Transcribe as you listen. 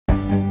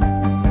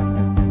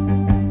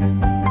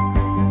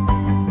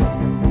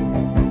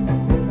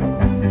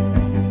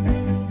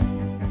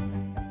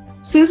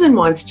Susan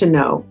wants to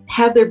know,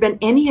 have there been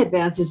any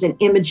advances in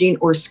imaging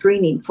or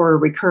screening for a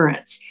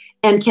recurrence?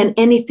 And can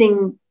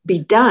anything be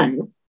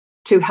done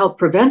to help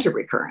prevent a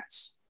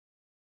recurrence?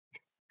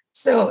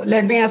 So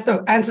let me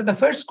answer the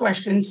first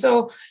question.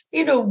 So,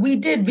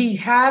 we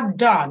have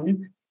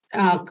done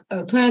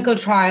clinical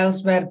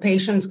trials where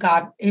patients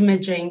got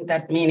imaging,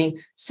 that meaning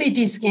CT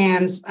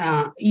scans,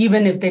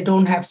 even if they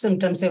don't have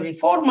symptoms every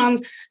 4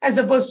 months, as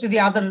opposed to the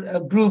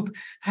other group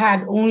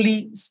had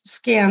only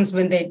scans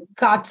when they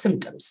got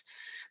symptoms.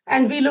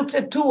 And we looked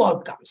at two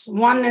outcomes.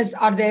 One is,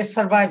 are they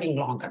surviving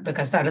longer?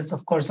 Because that is,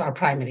 of course, our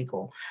primary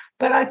goal.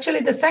 But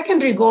actually, the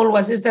secondary goal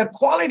was, is their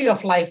quality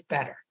of life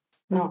better?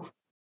 Now,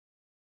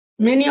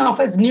 many of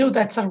us knew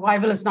that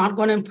survival is not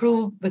going to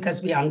improve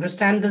because we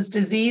understand this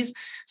disease.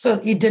 So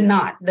it did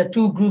not. The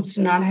two groups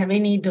did not have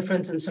any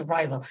difference in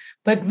survival.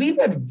 But we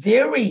were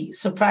very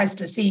surprised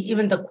to see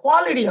even the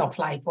quality of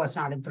life was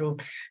not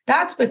improved.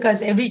 That's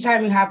because every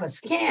time you have a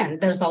scan,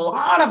 there's a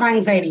lot of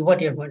anxiety what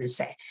you're going to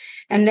say.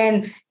 And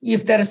then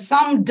if there is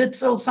some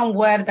ditzel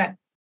somewhere that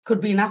could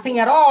be nothing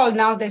at all,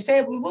 now they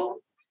say, well,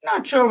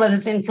 not sure whether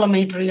it's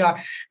inflammatory or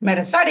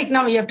metastatic.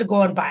 Now you have to go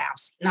on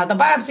biopsy. Now the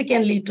biopsy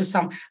can lead to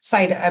some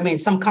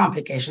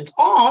complications.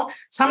 Or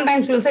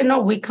sometimes we'll say,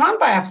 no, we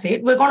can't biopsy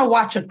it. We're going to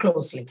watch it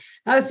closely.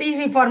 Now it's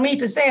easy for me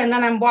to say, and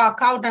then I walk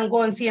out and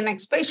go and see a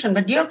next patient.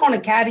 But you're going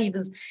to carry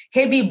this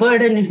heavy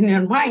burden in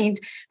your mind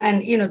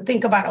and,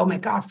 think about, oh my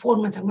God, 4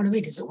 months, I'm going to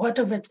wait. What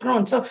if it's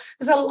grown? So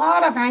there's a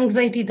lot of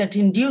anxiety that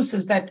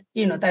induces that,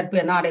 that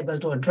we're not able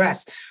to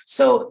address.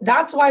 So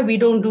that's why we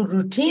don't do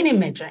routine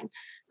imaging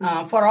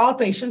for all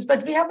patients,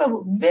 but we have a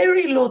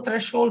very low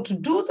threshold to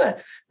do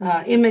the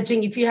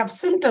imaging if you have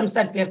symptoms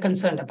that we are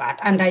concerned about.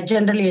 And I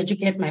generally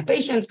educate my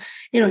patients,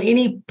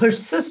 any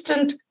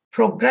persistent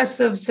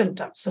progressive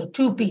symptom. So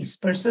 2 Ps,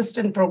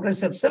 persistent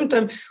progressive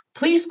symptom,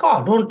 please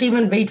call. Don't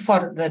even wait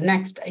for the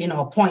next,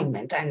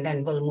 appointment, and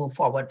then we'll move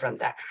forward from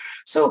there.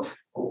 So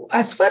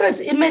as far as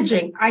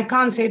imaging, I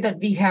can't say that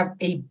we have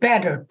a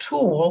better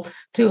tool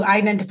to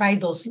identify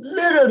those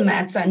little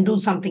mets and do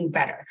something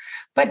better.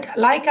 But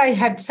like I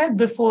had said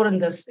before in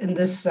this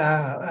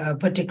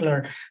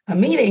particular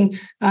meeting,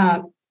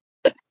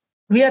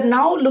 we are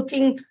now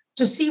looking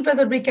to see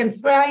whether we can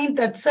find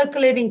that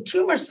circulating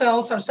tumor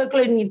cells or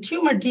circulating in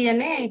tumor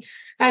DNA.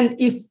 And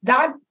if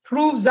that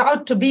proves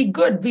out to be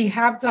good, we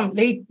have some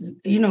late,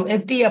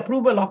 FDA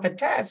approval of a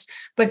test.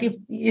 But if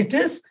it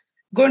is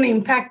going to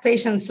impact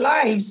patients'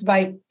 lives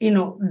by,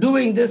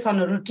 doing this on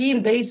a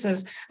routine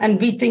basis, and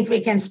we think we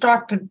can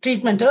start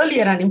treatment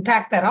earlier and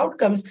impact their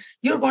outcomes,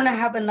 you're going to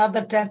have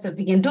another test that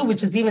we can do,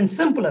 which is even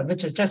simpler,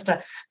 which is just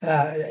a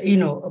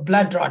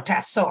blood draw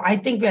test. So I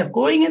think we are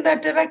going in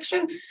that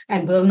direction,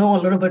 and we'll know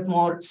a little bit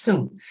more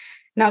soon.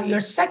 Now, your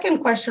second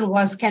question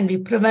was, can we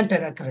prevent a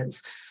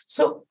recurrence?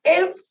 So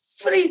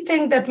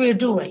everything that we're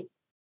doing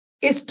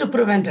is to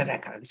prevent a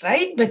recurrence,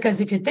 right?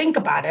 Because if you think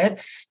about it,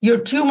 your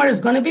tumor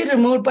is going to be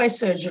removed by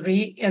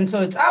surgery, and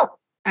so it's out.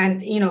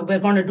 And, we're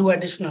going to do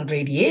additional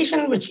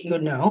radiation, which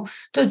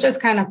to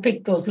just kind of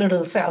pick those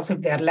little cells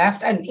if they're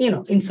left. And,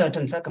 in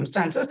certain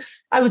circumstances,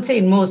 I would say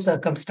in most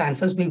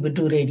circumstances, we would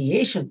do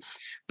radiation.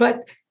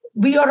 But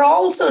we are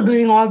also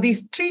doing all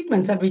these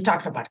treatments that we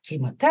talked about: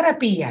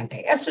 chemotherapy,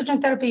 anti-estrogen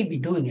therapy.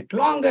 We're doing it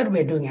longer.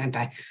 We're doing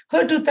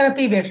anti-HER2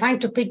 therapy. We're trying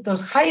to pick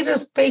those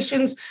high-risk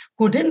patients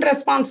who didn't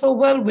respond so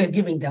well. We're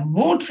giving them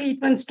more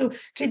treatments to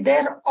treat.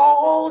 They're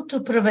all to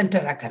prevent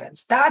a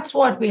recurrence. That's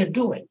what we're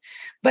doing.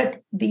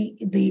 But we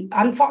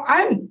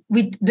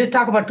did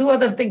talk about 2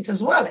 other things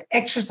as well: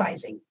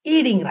 exercising,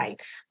 eating right,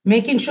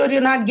 making sure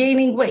you're not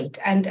gaining weight,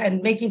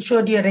 and making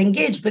sure you're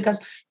engaged,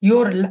 because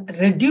your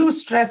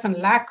reduced stress and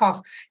lack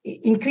of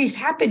increased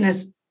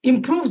happiness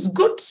improves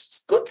good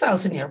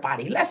cells in your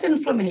body, less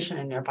inflammation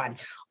in your body.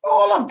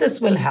 All of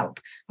this will help,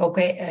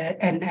 okay?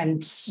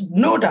 And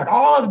no doubt,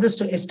 all of this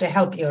is to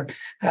help your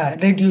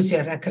reduce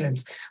your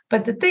recurrence.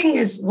 But the thing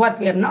is, what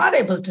we are not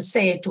able to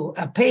say to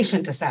a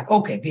patient is that,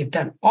 okay, we've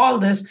done all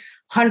this,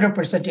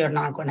 100% you're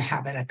not going to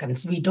have a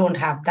recurrence. We don't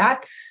have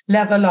that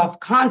level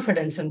of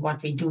confidence in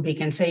what we do. We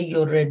can say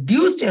you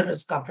reduced your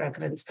risk of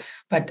recurrence,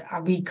 but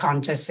we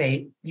can't just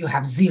say you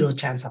have 0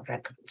 chance of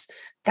recurrence.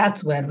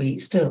 That's where we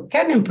still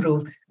can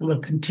improve and will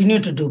continue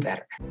to do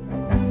better.